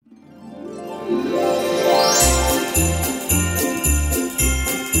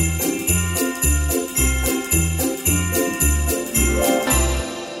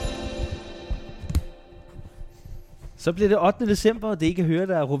Så bliver det 8. december, og det I kan høre,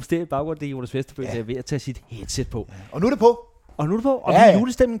 der er rumsteret i baggrunden, det er Jonas Vesterbø, der er ved at tage sit headset på. Ja. Og nu er det på. Og vi er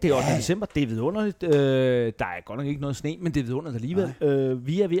julestemning, det er 8. december, det er vidunderligt. Der er godt nok ikke noget sne, men det er vidunderligt alligevel.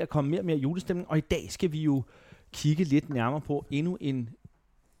 Vi er ved at komme mere og mere julestemning, og i dag skal vi jo kigge lidt nærmere på endnu en,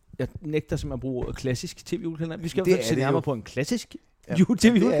 jeg nægter simpelthen at bruge klassisk tv-julekalender. Vi skal se nærmere på en klassisk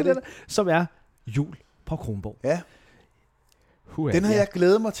tv-julekalender, som er Jul på Kronborg. Ja. Den har jeg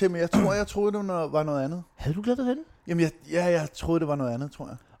glædet mig til, men jeg troede, det var noget andet. Havde du glædet dig til den? Jamen, jeg troede, det var noget andet, tror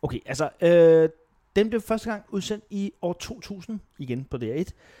jeg. Okay, altså, den blev første gang udsendt i år 2000, igen på DR1.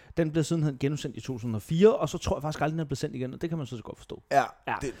 Den blev sidenhen genudsendt i 2004, og så tror jeg faktisk aldrig, den er blevet sendt igen, og det kan man så godt forstå. Ja.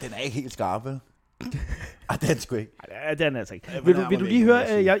 Den er ikke helt skarp, vel? Den sgu ikke. Nej, den er altså ikke. Vil du lige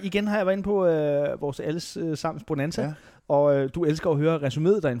høre, igen har jeg været inde på vores alles sammens Bonanza, og du elsker at høre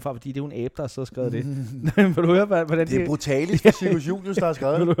resuméet derindefra, fordi det er jo en abe, der har så skrevet det. Vil du høre, hvordan det er Brutalis for Cirkus Julius, der har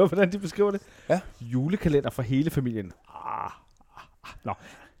skrevet det. Vil du høre, hvordan de beskriver det? Ja. Julekalender for hele familien. Nå.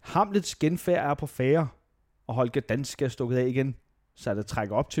 Hamlets genfærd er på færre, og Holger Danske er stukket af igen, så det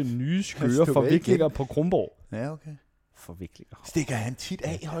trækker op til nye skøre forviklinger på Kronborg. Ja, okay. Forviklinger. Stikker han tit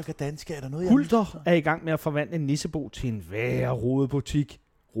af, Holger Danske? Er der noget, Hulter er i gang med at forvandle Nissebo til en værre butik.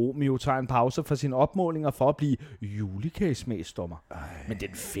 Romeo tager en pause fra sine opmålinger for at blive julekagesmagsdommer. Men den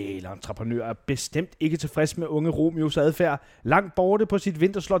fæle entreprenør er bestemt ikke tilfreds med unge Romeos adfærd. Langt borte på sit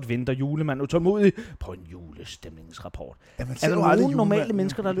vinterslot venter julemand utålmodig på en julestemningsrapport. Er der nogle normale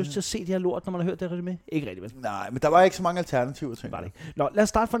mennesker, der har lyst til at se det her lort, når man har hørt det resumé? Ikke rigtigt, vel? Nej, men der var ikke så mange alternativer til det. Nå, lad os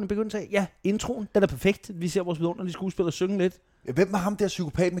starte fra den begyndelse af. Ja, introen, den er perfekt. Vi ser vores vidunderlige skuespillere synge lidt. Hvem er ham der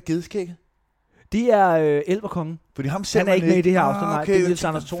psykopat med gedeskægget? Det er Elverkongen. Fordi han er ikke med i det her afsnit, nej. Det er Niels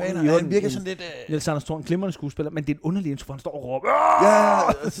Anders Thorn. Han virker sådan lidt... Niels Anders Thorn, glimrende skuespiller, men det er en underlig intro, for han står og råber.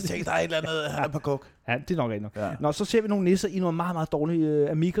 Ja, så tænker der er et eller andet, han er på kok. Ja, det er nok ikke nok. Ja. Nå, så ser vi nogle nisser i noget meget, meget dårlig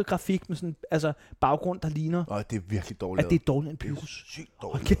Amiga-grafik med sådan, altså baggrund, der ligner... Det er virkelig dårligt. At det er dårligt en Pyrus. Sygt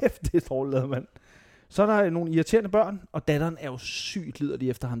dårligt. Hold kæft, det er dårligt lavet, mand. Så er der nogle irriterende børn, og datteren er jo sygt liderlig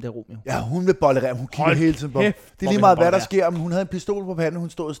efter ham der Romeo. Ja, hun vil bollerere, hun kigger hele tiden på. Det er lige meget, hvad der sker, men hun havde en pistol på panden, hun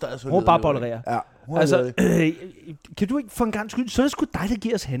stod stadig så. Hun bare bollererer. Ja, altså, kan du ikke for en gang skyld, så er det sgu dig, der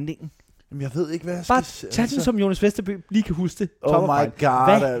giver os handlingen. Jamen, jeg ved ikke, hvad jeg skal... Bare tag den, som Jonas Vesterbø lige kan huske det. Oh my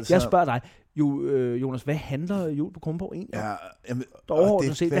god, altså. Jeg spørger dig. Jonas, hvad handler Jul på Kronborg egentlig om? Ja, jamen,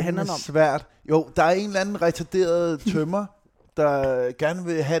 hvad handler den om? Svært. Jo, der er en eller anden retarderet tømmer, der gerne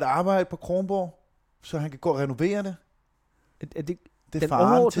vil have et arbejde på Kronborg, så han kan gå og renovere det. Er det den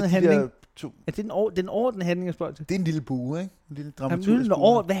overordnede handling? Er det den overordnede handling, jeg spørger til? Det er en lille bue, ikke? En lille dramaturgisk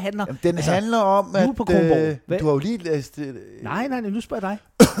bue. Hvad handler? Jamen, den handler om, at... På Kronborg. Du har jo lige læst... Nej, nu spørger jeg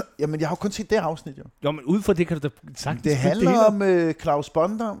dig. Jamen, jeg har kun set det afsnit, jo. Jo, men ud fra det kan du da sagtens... Det handler om Claus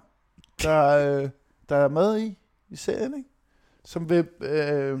Bondam, der er med i serien, ikke? Som vil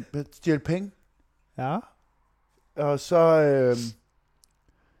stjæle penge. Ja. Og så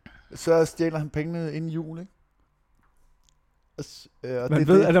stjæler han pengene inden jul, ikke? Og man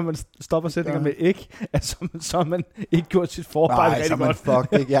ved, at når man stopper sætninger med ikke, altså, så har man ikke gjort sit forarbejde rigtig godt. Nej,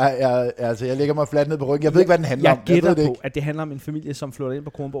 fuck ikke. Jeg lægger mig fladt ned på ryggen. Jeg ved ikke, hvad den handler om. Jeg gætter på, at det handler om en familie, som flytter ind på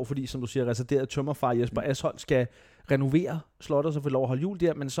Kronborg, fordi, som du siger, reserveret tømmerfar Jesper Ashold skal renovere slottet, så får lov at holde jul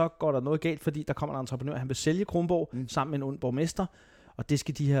der, men så går der noget galt, fordi der kommer en entreprenør, han vil sælge Kronborg sammen med en ond borgmester, og det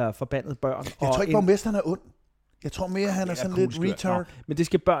skal de her forbandede børn. Jeg tror ikke, borgmesteren er ond. Jeg tror mere, han er sådan lidt retard. Men det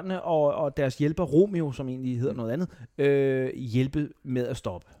skal børnene og deres hjælper, Romeo, som egentlig hedder noget andet, hjælpe med at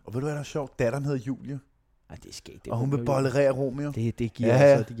stoppe. Og ved du hvad, der er sjovt? Datteren hedder Julie. Nej, det skal ikke. Og hun vil bollerere Romeo. Det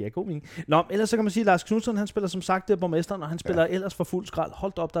giver god mening. Nå, ellers så kan man sige, at Lars Knudsen, han spiller som sagt borgmesteren, og han spiller ellers for fuld skrald.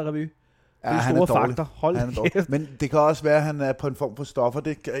 Hold op, der er revy. Ja, han er dårlig. Men det kan også være, at han er på en form for stoffer.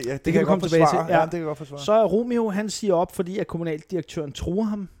 Det kan jeg godt forsvare. Ja, det kan godt forsvare. Så er Romeo, han siger op, fordi at kommunaldirektøren truer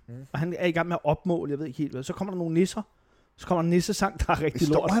ham, og han er i gang med at opmåle, jeg ved ikke helt hvad. Så kommer der nogle nisser. Så kommer der en nissesang, der er rigtig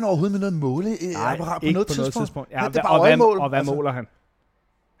lort. Står han overhovedet med noget måleapparat på noget tidspunkt? Ja, og hvad måler han?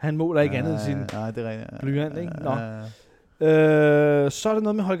 Han måler ikke andet end sin blyant, ikke? Nå. Så er der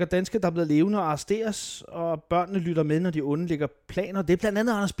noget med Holger Danske, der er blevet levende og arresteres, og børnene lytter med, når de onde lægger planer. Det er blandt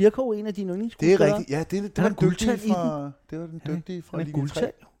andet Anders Birkov, en af dine yndlingsskuespillere. Det er rigtigt. Ja, det var den dygtige fra... Det var den dygtige fra linje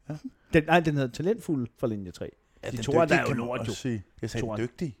 3. Ja. Den hedder Talentfuld fra linje 3. Ja, de to der er jo lort, jo. Jeg sagde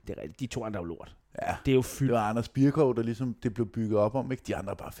dygtig. Det er rigtigt. De to der er jo lort. Ja. Det er jo fyldt. Det var Anders Birkov, der ligesom det blev bygget op om, ikke? De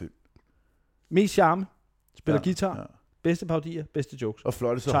andre er bare fyldt. Mest charme. Spiller guitar. Ja. Bedste parodier, bedste jokes. Og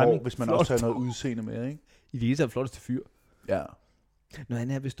flotteste hår, hvis man også har noget udseende med, ikke? I det hele taget flotteste fyr. Ja. Noget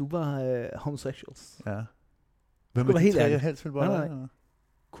andet er, hvis du var homosexuals. Ja. Hvem er de tre, jeg helst vil bare?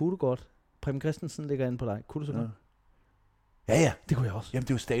 Kunne du godt Preben Christensen ligger inde på dig. Kunne du så godt? Ja. Det kunne jeg også. Jamen, det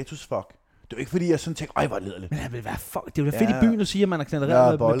er jo statusfuck. Det er jo ikke, fordi jeg sådan tænker, hvor ledderligt. Men han vil være fuck. Det er jo fedt i byen at sige, at man har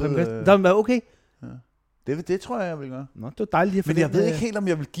knalderet med bollet, Preben Christensen. Der vil være okay. Ja. Det tror jeg vil gøre. Nå, det var dejligt at men jeg ved ikke helt, om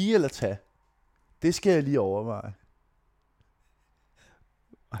jeg vil give eller tage. Det skal jeg lige overveje.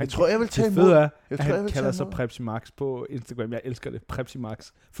 Jeg tror, jeg vil tage imod. Det fede er, han kalder sig Prepsi Max på Instagram. Jeg elsker det. Prepsi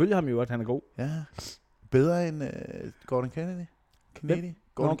Max. Følger ham jo, at han er god. Ja. Bedre end Gordon Kennedy.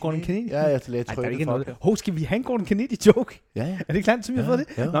 Gordon Kennedy? Ja, jeg lagde trykket for. Skal vi have en Gordon Kennedy joke? Ja. Er det klart, som vi har fået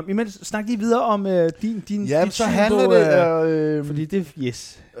det? Ja. Nå, men snak lige videre om din så handler det... fordi det...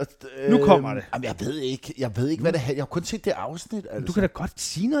 Yes. Nu kommer det. Jamen, jeg ved ikke, hvad det er. Jeg har kun set det afsnit. Altså. Du kan da godt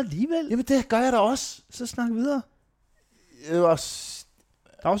sige noget alligevel. Jamen, det gør jeg da også. Så snak videre.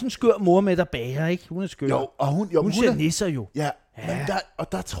 Der er også en skør mor med, der bager, ikke? Hun er skør. Jo, og hun ser nisser jo. Ja. Men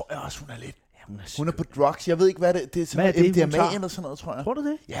der tror jeg også, hun er lidt... Hun er på drugs. Jeg ved ikke, hvad det er. Sådan noget MDMA eller sådan noget, tror jeg. Tror du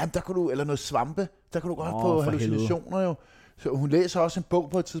det? Ja, der kan du, eller noget svampe. Der kan du godt få hallucinationer jo. Så hun læser også en bog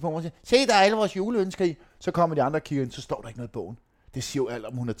på et tidspunkt, hvor hun siger, se, der er alle vores juleønsker i. Så kommer de andre og kigger ind, så står der ikke noget i bogen. Det siger jo alt,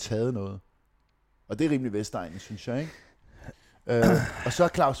 om hun har taget noget. Og det er rimelig Vestegnen, synes jeg, ikke? Og så er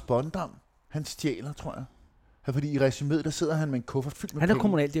Claus Bondam. Han stjæler, tror jeg. Fordi i resuméet, der sidder han med en kuffert fyldt med penge. Han er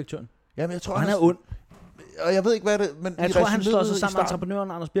kommunaldirektøren. Jamen, jeg tror, han er ond. Og jeg ved ikke, hvad det men jeg tror, han slår sig sammen med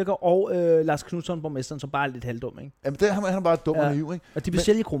entreprenøren Anders Birker og Lars Knudsen, borgmesteren, som bare er lidt halvdum, ikke? Jamen, han er bare dum og naiv, ikke? Og de vil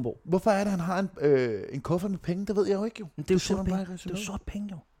sælge i Kronborg. Hvorfor er det, han har en kuffert med penge? Det ved jeg jo ikke, jo. Men det er jo sort penge. Det er jo sort penge,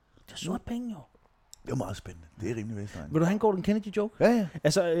 jo. Det er sort penge, jo. Det er meget spændende. Det er rimelig Vestegn. Vil du have en Gordon Kennedy-joke? Ja.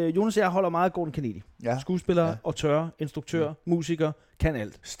 Altså, Jonas og jeg holder meget af Gordon Kennedy. Ja. Skuespiller, autør, instruktør, musiker, kan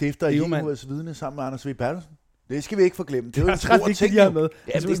alt. Stifter af Jehovas vidne sammen med Anders V. Bertelsen. Det skal vi ikke forglemme. Det er jo en stor ting, de har med.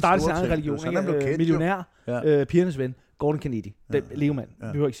 Ja, altså, vi startede sin egen religion. Millionær, pigernes ven, Gordon Kennedy. Levemand. Vi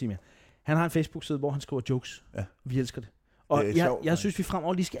behøver ikke sige mere. Han har en Facebook-side, hvor han skriver jokes. Ja. Vi elsker det. Og jeg synes, vi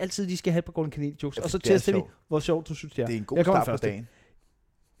fremover lige skal have på Gordon Kennedy-jokes. Og så tester vi, hvor sjovt du synes, det er. Det er en god start på dagen.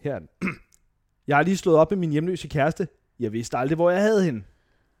 Her er den. Jeg har lige slået op med min hjemløse kæreste. Jeg vidste aldrig, hvor jeg havde hende.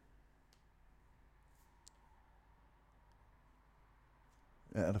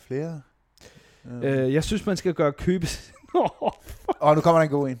 Ja, er der flere? Jeg synes, man skal gøre købe... nu kommer der en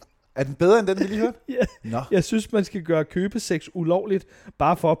god en. Er den bedre end den, vi lige hørte? Ja. No. Jeg synes, man skal gøre købesex ulovligt,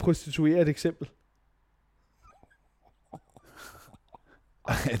 bare for at prostituere et eksempel.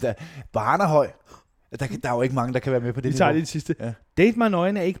 Barnehøj. Der er jo ikke mange, der kan være med på det. Vi tager det sidste. Ja. Date mig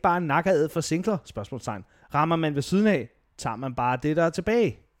nøgen er ikke bare en nakkered for singler, spørgsmålstegn. Rammer man ved siden af, tager man bare det, der er tilbage.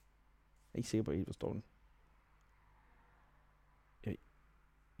 Jeg er ikke sikker på, at I forstår den.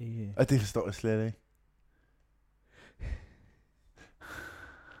 Og det forstår jeg slet ikke.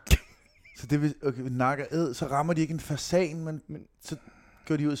 Så det vil nakke æd, så rammer de ikke en fasan, men så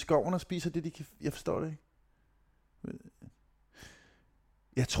går de ud i skoven og spiser det, de kan... Jeg forstår det ikke.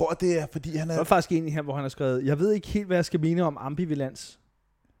 Jeg tror, det er, fordi han er... Der er faktisk en her, hvor han har skrevet, jeg ved ikke helt, hvad jeg skal mene om ambivalens.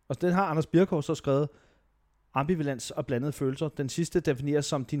 Og den har Anders Birkov så skrevet, ambivalens og blandede følelser. Den sidste defineres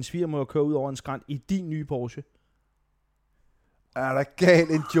som, din svigermor kører ud over en skrant i din nye Porsche. Er der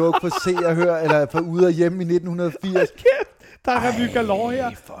galt en joke på Se og Hør, eller på Ude og Hjemme i 1980? Der er Revy Galore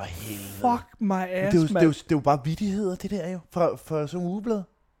her. For helvede. Fuck my ass, det er jo bare vittigheder, det der jo, for sådan en ugeblad.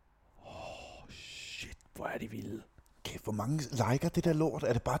 Shit, hvor er de vilde. Kæft, hvor mange liker det der lort?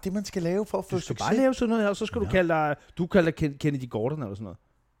 Er det bare det, man skal lave for at få succes? Du skal bare lave sådan noget her, og så skal du kalde dig Kennedy Gordon eller sådan noget.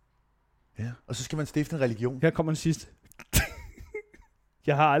 Ja, og så skal man stifte en religion. Her kommer den sidste.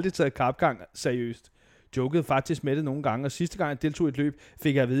 Jeg har aldrig taget kapgang seriøst. Jokede faktisk med det nogle gange, og sidste gang jeg deltog i et løb,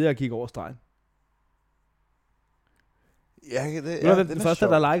 fik jeg at vide, at jeg gik over stregen. Den første,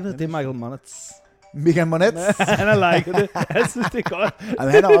 der likede det er Michael Monetz. Michael Monetz? Han har liket det. Jeg synes, det er godt.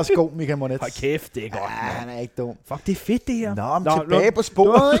 Jamen, han er også god, Michael Monetz. Hold kæft, det er godt. Han er ikke dum. Fuck, det er fedt, det her. Nå, tilbage på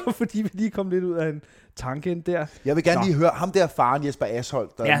sporet, ikke? Fordi vi lige kom lidt ud af en tanke ind der. Jeg vil gerne lige høre ham der faren Jesper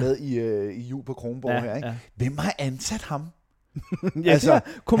Asholdt, der er med i Jul på Kronborg her, ikke? Ja. Hvem har ansat ham? Ja, altså,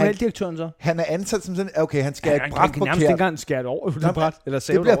 kommunaldirektøren så. Han er ansat som sådan, okay, han skal et bræt forkert. Han kan nærmest ikke engang skære det over det bræt. Eller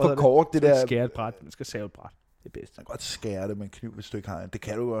det bliver for kort, det der. Skære et bræt, man skal save et bræt. Det er bedst. Man kan godt skære det med en kniv, hvis du ikke har en. Det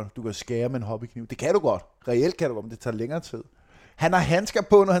kan du godt. Du kan skære med en hobbykniv. Det kan du godt. Reelt kan du godt, men det tager længere tid. Han har handsker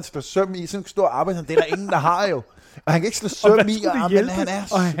på, når han slår søm i. Sådan en stor arbejde, det er der ingen, der har jo. Og han kan ikke slå søm i, men han er...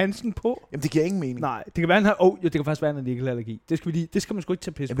 Og have handsken på? Jamen, det giver ingen mening. Nej, det kan være, han har... det kan faktisk være, han har nikkelallergi. Det skal man sgu ikke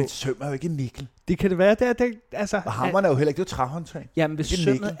tage pisse på. Men søm er jo ikke nikkel. Det kan det være, det altså... Og hammeren er jo heller ikke, det er jo træhåndtag. Jamen, hvis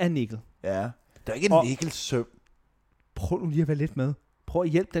sømmet er nikkel. Ja, der er ikke en nikkelsøm. Prøv nu lige at være lidt med. Prøv at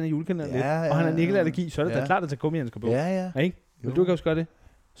hjælpe den her julekalender lidt. Og han har nikkelallergi, så er det da klart at tage gummihandsker på. Ja. Ikke? Vil du ikke også gøre det?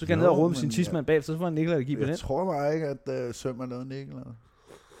 Så skal han ned og råde med sin tidsmand bag, så får han nikkelallergi på den. Jeg tror bare ikke, at søm er noget nikkel.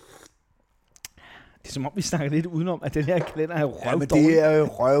 Det er som om, vi snakker lidt udenom, at den her kalender er røvdårlig. Ja, men det er jo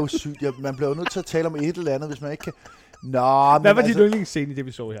røvsygt. Man bliver jo nødt til at tale om et eller andet, hvis man ikke kan... Nå, hvad var din yndlingsscene i det,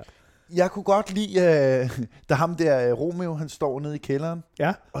 vi så her? Jeg kunne godt lide, da ham der Romeo, han står nede i kælderen,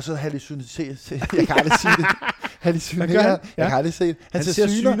 ja. Og så hallucinerer, jeg kan aldrig sige det, hallucinerer, jeg kan aldrig se det. Han ser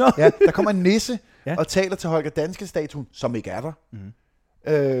syner. Ja, der kommer en nisse og taler til Holger Danske-statuen, som ikke er der.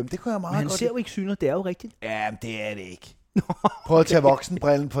 Det kunne jeg meget godt. Men han ser jo ikke syner, det er jo rigtigt. Ja, det er det ikke. Prøv at tage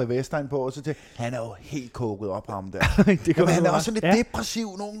voksenbrillen på Vestegn på, og så til, han er jo helt koket op ham der. Jamen, han er også lidt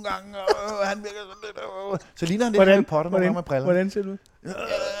depressiv nogle gange, og han virker sådan lidt... Så ligner han lidt Harry Potter nogle gange med briller. Hvordan ser du?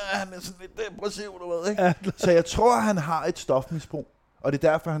 Han er sådan lidt depressiv, du ved, ikke? Ja. Så jeg tror, han har et stofmisbrug, og det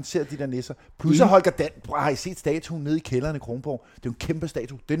er derfor, han ser de der nisser. Plus Holger har I set statuen nede i kælderen i Kronborg? Det er jo en kæmpe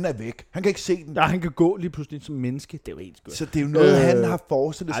statue. Den er væk. Han kan ikke se den. Nej, han kan gå lige pludselig som menneske. Det er jo helt skørt. Så det er jo noget, han har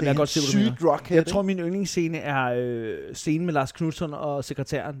forestillet sig. Jeg sygt rockhead. Jeg tror, min yndlingsscene er scenen med Lars Knudsen og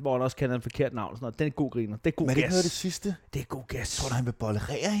sekretæren, hvor han også kalder en forkert navn. Sådan noget. Den er god griner. Det er god gas. Men det er ikke noget af det sidste. Det er god gas. Tror du, han vil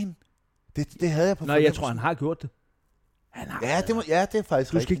bollerere hende? Det havde jeg på jeg tror, han har gjort det. Det er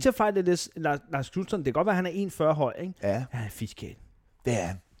faktisk du skal ikke til at fejle det. Lars Knudsen, det kan godt være, at han er 1,40 høj, ikke? Ja. Han er fiskal. Det er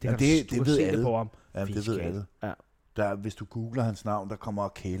han. Det ved alle. På ham. Ja, det ved alle. Ja. Hvis du googler hans navn, der kommer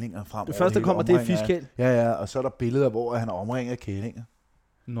kælinger frem. Det første, der kommer, det er fiskal. Ja, og så er der billeder, hvor han er omringet af kælinger.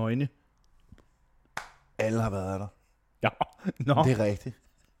 Nøgne. Alle har været der. Ja. Nå. Det er rigtigt.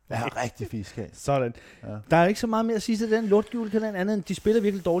 Jeg er rigtig fiskal. Sådan. Ja. Der er ikke så meget mere at sige til den lortjulekalender andet end, de spiller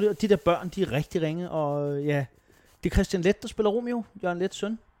virkelig dårligt, og de der børn, de er rigtig ringe, og ja, det er Christian Leth, der spiller Romeo, Jørgen Leths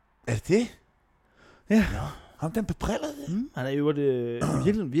søn. Er det det? Ja. Ham den bebrillede. Han er jo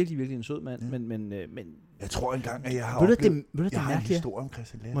virkelig en sød mand, men jeg tror engang, at jeg har jeg har en historie om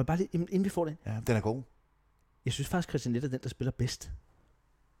Christian Leth. Må jeg bare lige, inden vi får det? Ja, den er god. Jeg synes faktisk, Christian Leth er den, der spiller bedst.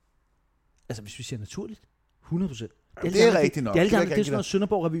 Altså, hvis vi siger naturligt. 100%. Det er rigtigt nok. Det er sådan noget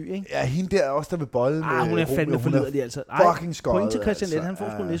Sønderborg Revy, ikke? Ja, hende der også, der vil bolle med hun er fandme forliderlig, altså. Fucking skøjet. Point til Christian Leth, han får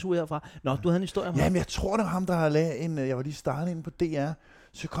sgu en SU herfra. Nå, du havde en historie om ham. Jamen, jeg tror, det var ham, der har lavet en... Jeg var lige startet inde på DR.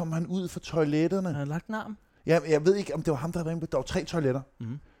 Så kom han ud fra toiletterne. Han har lagt en arm. Ja, jeg ved ikke, om det var ham, der havde været inde på... Der var 3 toiletter.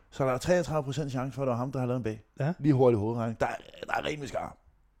 Mm. Så der er 33% chance for, at det var ham, der har lavet en bag. Ja. Lige hurtigt hovedregning. Der er rimelig skarp.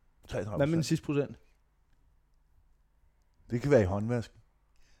 33%. Hvad med den sidste procent? Det kan være i håndvasken.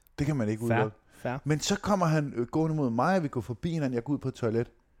 Det kan man ikke udelukke. Fair. Men så kommer han gående mod mig, og vi går forbi hinanden. Jeg går ud på et toilet.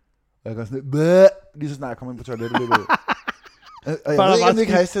 Og jeg går sådan lidt... Lige så snart jeg kommer ind på toilettet. Og jeg ved ikke,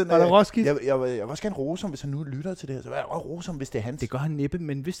 ikke hastigheden. Jeg vil også gerne rose ham, hvis han nu lytter til det her. Så vil jeg også rose ham, hvis det er hans. Det gør han næppe,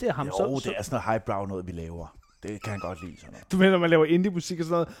 men hvis det er ham, så... det er sådan noget highbrow noget, vi laver. Det kan han godt lide. Sådan noget. Du mener, når man laver indie-musik og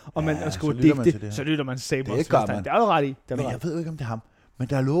sådan noget, og man skriver digte, så lytter man saber. Det gør man. Det er jo ret i. Men jeg ved jo ikke, om det er ham. Men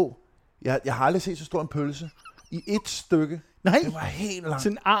der lå... Jeg har aldrig set så stor en pølse i et stykke. Nej, det var helt langt.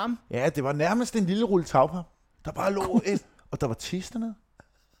 Sådan en arm. Ja, det var nærmest en lille rulle tagpap. Der bare lå et, og der var tisterne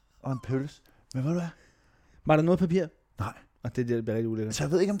og en pølse. Men ved du hvad? Var der noget papir? Nej. Og det bliver rigtig ulækkert. Så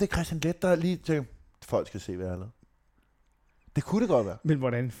jeg ved ikke, om det er Christian Leth, der lige tænker, folk skal se, hvad jeg har lavet. Det kunne det godt være. Men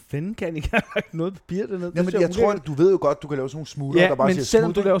hvordan fanden kan I have noget papir dernede? Jamen, jeg tror, du ved jo godt, du kan lave sådan nogle smutter, der bare siger men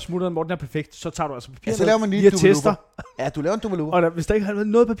selvom du laver smutteren, hvor den er perfekt, så tager du altså papir. Ja, så laver man lige tester. Ja, du laver en duvaluva. Og hvis der ikke har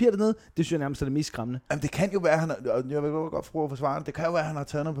noget papir dernede, det synes jeg nærmest er det mest skræmmende. Jamen, det kan jo være, jeg vil godt prøve at forsvare det, det kan jo være, at han har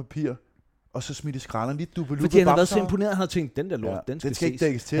taget noget papir, og så smidt i skralderen lige duvaluva. Fordi han har været så imponeret, han har tænkt, den der lort, den skal ikke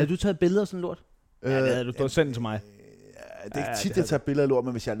dækkes til. Har du taget billeder af sådan lort? Ja, det havde du sendt til mig. Det er ikke tit, jeg tager billeder af lort,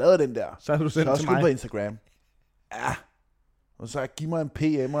 men hvis jeg lavede den der, så har du sendt til mig på Instagram. Ja. Og så giv mig en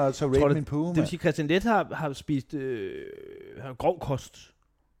PM, og så rate min poo. Det vil sige, at Christian Leth har spist grov kost.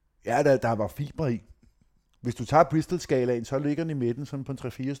 Ja, der var fiber i. Hvis du tager Bristol-skalaen, så ligger den i midten sådan på en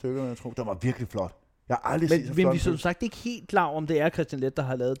 3-4 stykker, jeg tror. Der var virkelig flot. Jeg har aldrig set så flot. Men vi er som sagt ikke helt klar om det er Christian Leth, der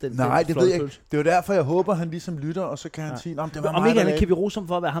har lavet den. Nej, det ved jeg ikke. Det er jo derfor, jeg håber, han ligesom lytter, og så kan han sige, det var om ikke andet kan vi rose ham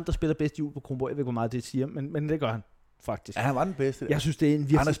for at være ham, der spiller bedst jul på Kronborg. Jeg ved ikke, hvor meget det siger, men det gør han faktisk. Ja, han var den bedste. Jeg synes, det er en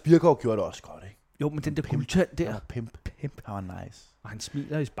virkelig... Anders Birkov gjorde det også godt, ikke? Jo, men den der guldtand der. Pimp. Han var nice. Og han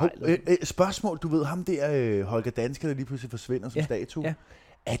smiler i spejlet. Spørgsmål, du ved, ham der Holger Danske, der lige pludselig forsvinder som statue. Ja.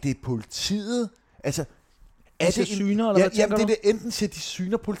 Er det politiet? Altså, er det syner, eller hvad jamen, det er enten siger de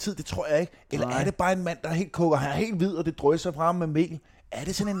syner politiet, det tror jeg ikke. Eller er det bare en mand, der er helt koger, han er helt hvid, og det drøser frem med mel? Er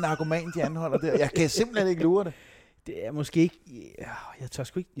det sådan en narkoman, de anholder der? Jeg kan simpelthen ikke lure det. Det er måske ikke... Jeg tør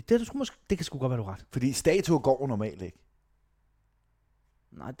sgu ikke... Det kan sgu godt være, du ret. Fordi statuer går normalt ikke.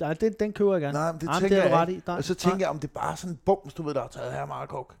 Nej, den køber jeg gerne. Nej, det tænker jeg ikke. Og så tænker jeg, om det bare sådan en bums, du ved, der har taget her meget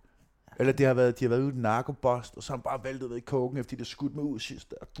kok. Eller de har været ude i narkobost, og så har han bare væltet ud i koken, efter de der skudt med ud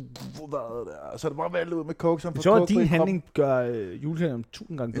sidst. Og så er det bare væltet ud med kok. Jeg tror, at din handling gør julekalenderen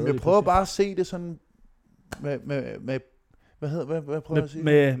 1000 gange bedre. Jeg prøver bare at se det sådan med hvad prøver jeg at sige?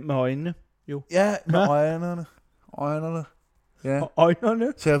 Med øjnene, jo. Ja, med øjnene. Ja. Og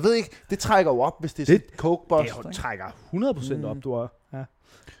øjnene. Så jeg ved ikke, det trækker jo op, hvis det er sådan et Coke-boss. Det trækker 100% op, du har. Ja.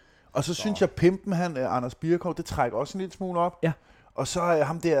 Og så synes jeg, Pimpen, Anders Birkov, det trækker også en lille smule op. Ja. Og så er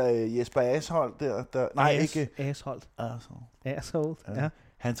ham der, Jesper Ashold, ikke... Ashold. Ashold, ja.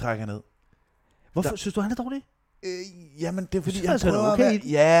 Han trækker ned. Hvorfor synes du, han er dårlig? Jamen, det er fordi, han prøver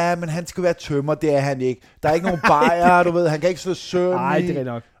okay. Ja, men han skal være tømmer, det er han ikke. Der er ikke nogen bajer, du ved, han kan ikke slå søm. Nej, det er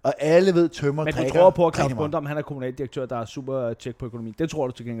nok. Og alle ved, tømmer men drikker. Men du tror på, at Claus Bundum, han er kommunaldirektør, der er super tjek på økonomi. Det tror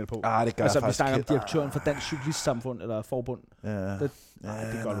du til gengæld på. Det gør altså, vi faktisk. snakker om direktøren for Dansk Cyklistsamfund, eller forbund. Ja. Det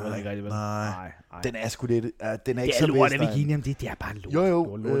gør du heller ikke rigtig vel. Nej. Den er sgu lidt, den er ikke så så lort, er vi enige om det. Det er bare lort.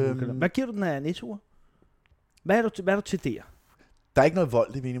 Jo. Hvad giver du den af Nettour? Hvad er du til der? Der er ikke noget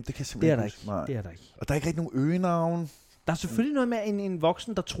vold i Vinium, det kan jeg simpelthen ikke. Det er der ikke. Og der er ikke rigtig nogen øgenavn. Der er selvfølgelig noget med en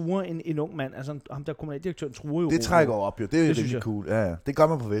voksen, der truer en ung mand. Altså ham der kommunaldirektøren truer jo. Det trækker op jo, det er jo rigtig cool. Ja. Det gør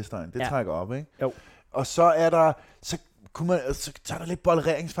man på Vestegn, det trækker op, ikke? Jo. Og så er der, så er der lidt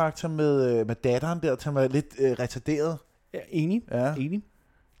bollereringsfaktor med datteren der, som er lidt retarderet. Ja, enig.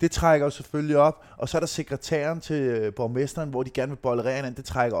 Det trækker jo selvfølgelig op. Og så er der sekretæren til borgmesteren, hvor de gerne vil bollerere hinanden, det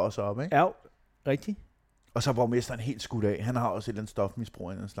trækker også op, ikke? Ja, rigtigt. Og så er borgmesteren helt skudt af. Han har også et eller andet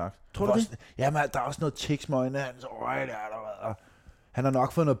stofmisbrug af en slags. Tror du det? Jamen, der er også noget tiks med øjnene. Han har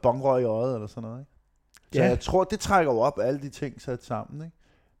nok fået noget bongrøg i øjet eller sådan noget, ikke? Så jeg tror, det trækker jo op alle de ting sat sammen, ikke?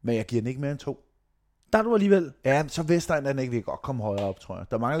 Men jeg giver den ikke mere end 2. Der er du alligevel. Ja, så Vestegn er den ikke, vi kan godt komme højere op, tror jeg.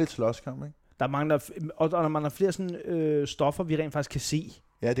 Der mangler lidt slåskamp, ikke? Der mangler, og når man har flere sådan stoffer, vi rent faktisk kan se.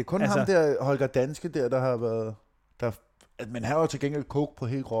 Ja, det er kun ham der, Holger Danske der har været... men han har jo til gengæld coke på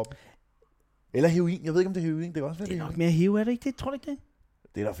hele kroppen. Eller heroin. Jeg ved ikke, om det er heroin. Det kan også være det er nok mere heroin, er det ikke det? Tror du ikke det?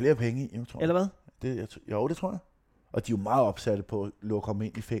 Det er der flere penge i, tror jeg. Eller hvad? Det tror jeg. Og de er jo meget opsatte på at lukke ham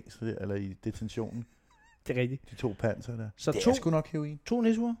ind i fængsel, eller i detentionen. Det er rigtigt. De 2 panser der. Så det er sgu nok heroin. 2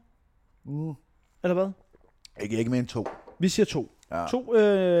 Nettour? Eller hvad? Ikke mere end 2. Vi siger 2. Ja.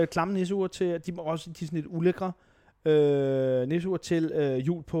 2 klamme Nettour til, de er sådan lidt ulækre Nettour til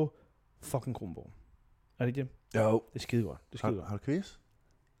jul på fucking Kronborg. Er det ikke det? Jo. Det er skide godt. Har du quiz?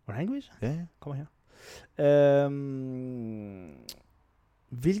 Var der en quiz? Ja. Kom her.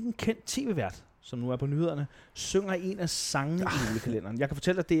 Hvilken kendt tv-vært, som nu er på nyhederne, synger en af sangene i julekalenderen? Jeg kan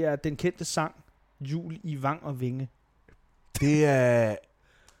fortælle dig, at det er den kendte sang Jul i Vang og Vinge. Det er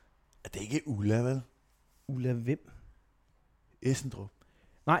det ikke Ulla, vel? Ulla hvem? Essendrup.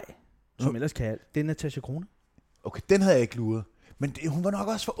 Nej, som ellers kan alt. Det er Natasja Crone. Okay, den havde jeg ikke luret. Men hun var nok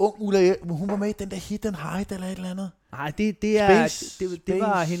også for ung, Ulla. Hun var med i den der Hit and Hide eller et eller andet. Nej, det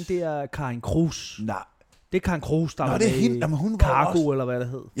var hende der Karin Cruz. Nej. Det er Karin Cruz, der var det er hende. Jamen, hun var Cargo, også... eller hvad det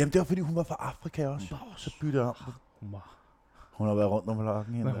hed. Jamen, det var fordi, hun var fra Afrika også. Så byttede om. Hun har været rundt om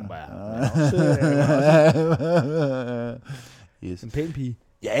lakken. Men hun var yes. En pæn pige.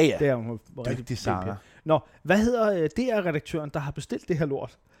 Ja. Det er hun rigtig sanger. Nå, hvad hedder DR-redaktøren, der har bestilt det her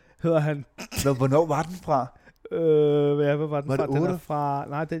lort? Hedder han... Hvornår var den fra? Hvad var den var fra? Det den er fra...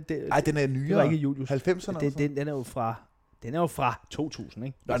 Nej, den er nyere. Det var ikke Julius. 90'erne? Den er jo fra... Den er jo fra 2000,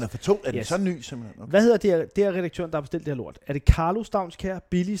 ikke? Nå, den er fra 2. Er den så ny, simpelthen? Okay. Hvad hedder DR-redaktøren, der har bestilt det her lort? Er det Carlo Stavnskjær,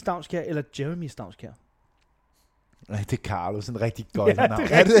 Billy Stavnskjær eller Jeremy Stavnskjær? Nej, det er Carlo, sådan en rigtig gøjler navn.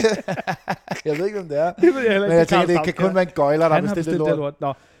 Ja, det jeg ved ikke, hvem det er. Det ved jeg heller ikke. Men jeg tænker, det kan kun være en gøjler, der har bestilt det lort.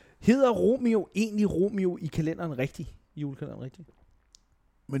 Nå. Hedder Romeo egentlig Romeo i kalenderen rigtigt? I julekalenderen rigtigt?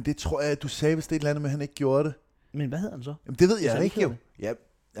 Men det tror jeg, at du sagde vist et eller andet, men han ikke gjorde det. Men hvad hedder han så? Jamen, det ved jeg ikke jo. Ja,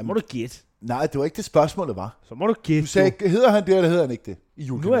 må du gætte. Nej, det var ikke det spørgsmål, det var. Så må du gætte. Du sagde, hedder han det, eller hedder han ikke det? I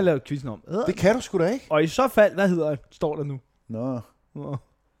nu har jeg lavet quizzen om. Det kan du sgu da ikke. Og i så fald, hvad hedder han? Står der nu. Nå.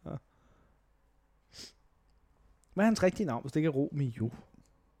 Ja. Hvad er hans rigtige navn, hvis det ikke er Romeo?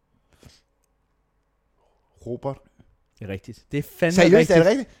 Robert. Det er rigtigt. Det er fandme seriøst, rigtigt. er det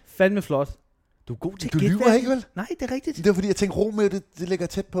rigtigt? Fandme flot. Du er god til at gætte. Du lyver ikke, vel? Nej, det er rigtigt. Det er fordi, jeg tænkte, Romeo, det ligger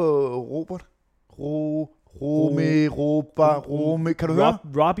tæt på Robert. Rome. Kan du høre?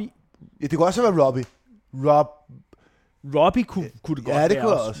 Robbie. Ja, det kunne også være Robbie. Robbie kunne det godt være. Ja, det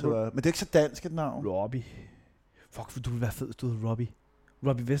kunne også være. Men det er ikke så dansk et navn. Robbie. Fuck, du ville være fed, hvis du hed Robbie.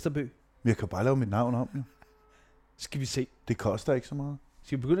 Robbie Vesterbø. Men jeg kan bare lave mit navn om, jo. Skal vi se. Det koster ikke så meget.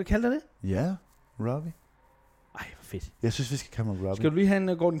 Skal vi begynde at kalde dig det? Ja, Robbie. Ej, hvor fedt. Jeg synes, vi skal kalde mig Robbie. Skal du lige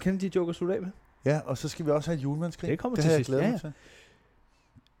have en Gordon Kennedy-joke at slutte af med? Ja, og så skal vi også have en julemandskrig. Det kommer til sidst. Det har jeg glædet mig til.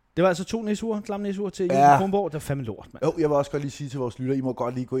 Det var altså 2 næsure, klamme næsure til Jule Kronborg. Det var fandme lort, mand. Jo, jeg vil også godt lige sige til vores lytter, I må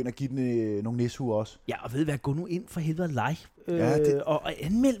godt lige gå ind og give den nogle næsure også. Ja, og ved hvad, gå nu ind for helvede live. Ja, og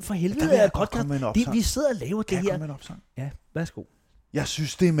anmeld for helvede af podcast. Vi sidder og laver det her. Kan jeg komme med en opsang? Ja, værsgo. Jeg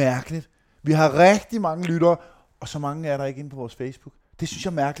synes, det er mærkeligt. Vi har rigtig mange lyttere, og så mange er der ikke inde på vores Facebook. Det synes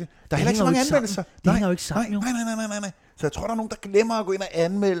jeg er mærkeligt. Der er heller ikke så mange anmeldelser. Det hænger jo ikke sammen, jo. Nej. Så jeg tror, der er nogen, der glemmer at gå ind og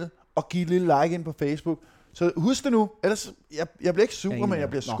anmelde og give et lille like ind på Facebook. Så husk det nu. Ellers, jeg bliver ikke sur, men jeg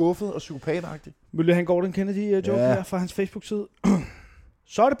bliver skuffet og psykopatagtig. Vil du have en Gordon Kennedy-joke her fra hans Facebook-side?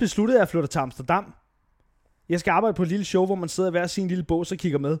 Så er det besluttet, at jeg flytter til Amsterdam. Jeg skal arbejde på et lille show, hvor man sidder i hver sin lille bås og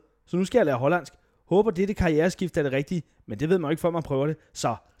kigger med. Så nu skal jeg lære hollandsk. Håber, det karriereskift er det rigtige, men det ved man ikke, før man prøver det.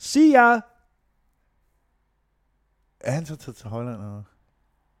 Så, sig ja! Er han så taget til Holland? Eller?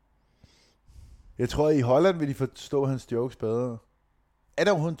 Jeg tror, at i Holland vil de forstå hans jokes bedre. Er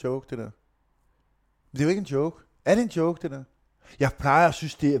det overhovedet en joke, det der? Det er jo ikke en joke. Er det en joke, det der? Jeg plejer at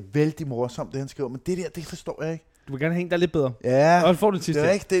synes, det er vældig morsomt, det han skriver, men det der, det forstår jeg ikke. Du vil gerne hænge dig lidt bedre. Ja, og får det sidste. Det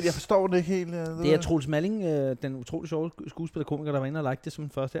er ikke det, jeg forstår det ikke helt. Det er Troels Malling, den utrolig sjove skuespillerkomiker, der var inde og like det som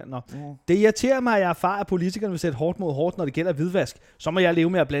første her. Nå. Det irriterer mig, at jeg erfarer, at politikerne vil sætte hårdt mod hårdt, når det gælder hvidvask. Så må jeg leve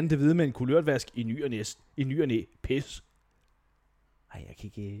med at blande det hvide med en kulørtvask i ny og næ. Pis. Ej, jeg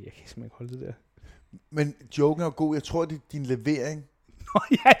kan simpelthen ikke holde det der. Men joken er god. Jeg tror, det er din levering. Nå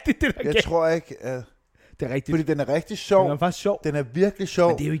ja, det er det, der Jeg tror ikke, at... Det er rigtigt. Fordi den er rigtig sjov. Den er faktisk sjov. Den er virkelig sjov.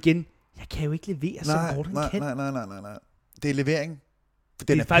 Men det er jo igen... Jeg kan jo ikke levere, som Gordon kan. Nej. Det er levering.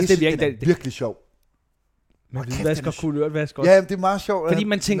 Den er faktisk den er virkelig sjov. Men hvidvask og kulørtvask også. Ja, det er meget sjovt. Fordi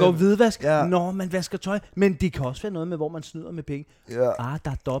man tænker over hvidvask, når man vasker tøj. Men det kan også være noget med, hvor man snyder med penge. Ja. Der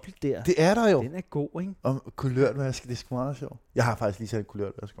er dobbelt der. Det er der jo. Den er god, ikke? Og kulørtvask, det er sgu meget sjovt. Jeg har faktisk lige sat en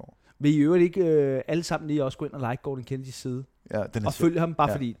kulørtvask over. Vil I øvrigt ikke alle sammen lige også gå ind og like Gordon Kennedys side? Ja, den er og følge ham,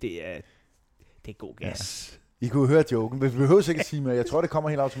 bare fordi det er god gas. Ja. I kunne høre joken, men vi behøver ikke at sige mere. Jeg tror, det kommer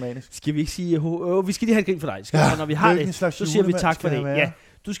helt automatisk. Skal vi ikke sige, vi skal lige have et grin for dig. Når vi har det, så siger vi tak for det. Ja.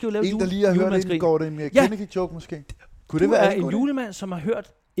 Du skal jo lave en, der lige har hørt en Gordon Kennedy-joke måske. Kunne det være en julemand, som har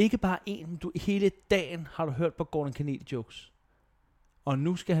hørt ikke bare en, hele dagen har du hørt på Gordon Kennedy-jokes. Og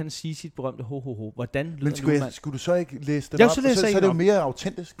nu skal han sige sit berømte ho. Hvordan lyder men skulle du så ikke læse den op? Så er det jo mere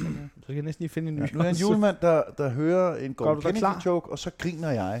autentisk. Så kan jeg næsten lige finde en ny. Nu er en julemand, der hører en Gordon Kennedy-joke, og så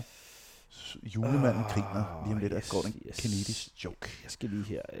griner jeg. Julemanden griner lige om lidt af Gordon Kennedys joke. Jeg skal lige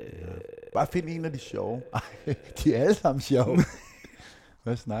her... Bare find en af de sjove. De er alle sammen sjove.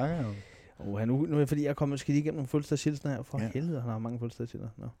 Hvad snakker jeg om? Nu er det fordi, jeg kommer skal lige igennem nogle fødselsdagshilsener her. For helvede, han har mange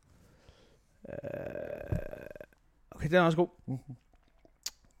fødselsdagshilsener. Okay, den er også god.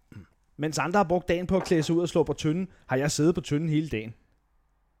 Mens andre har brugt dagen på at klæde sig ud og slå på tynden, har jeg siddet på tynden hele dagen.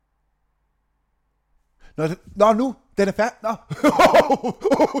 Nå, nu! Den er færdig. Nå!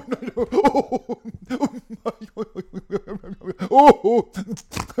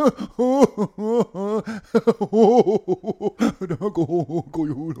 God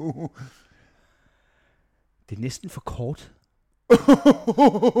jul. Det er næsten for kort.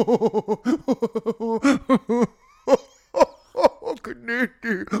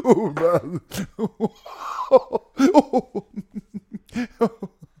 Kennedy.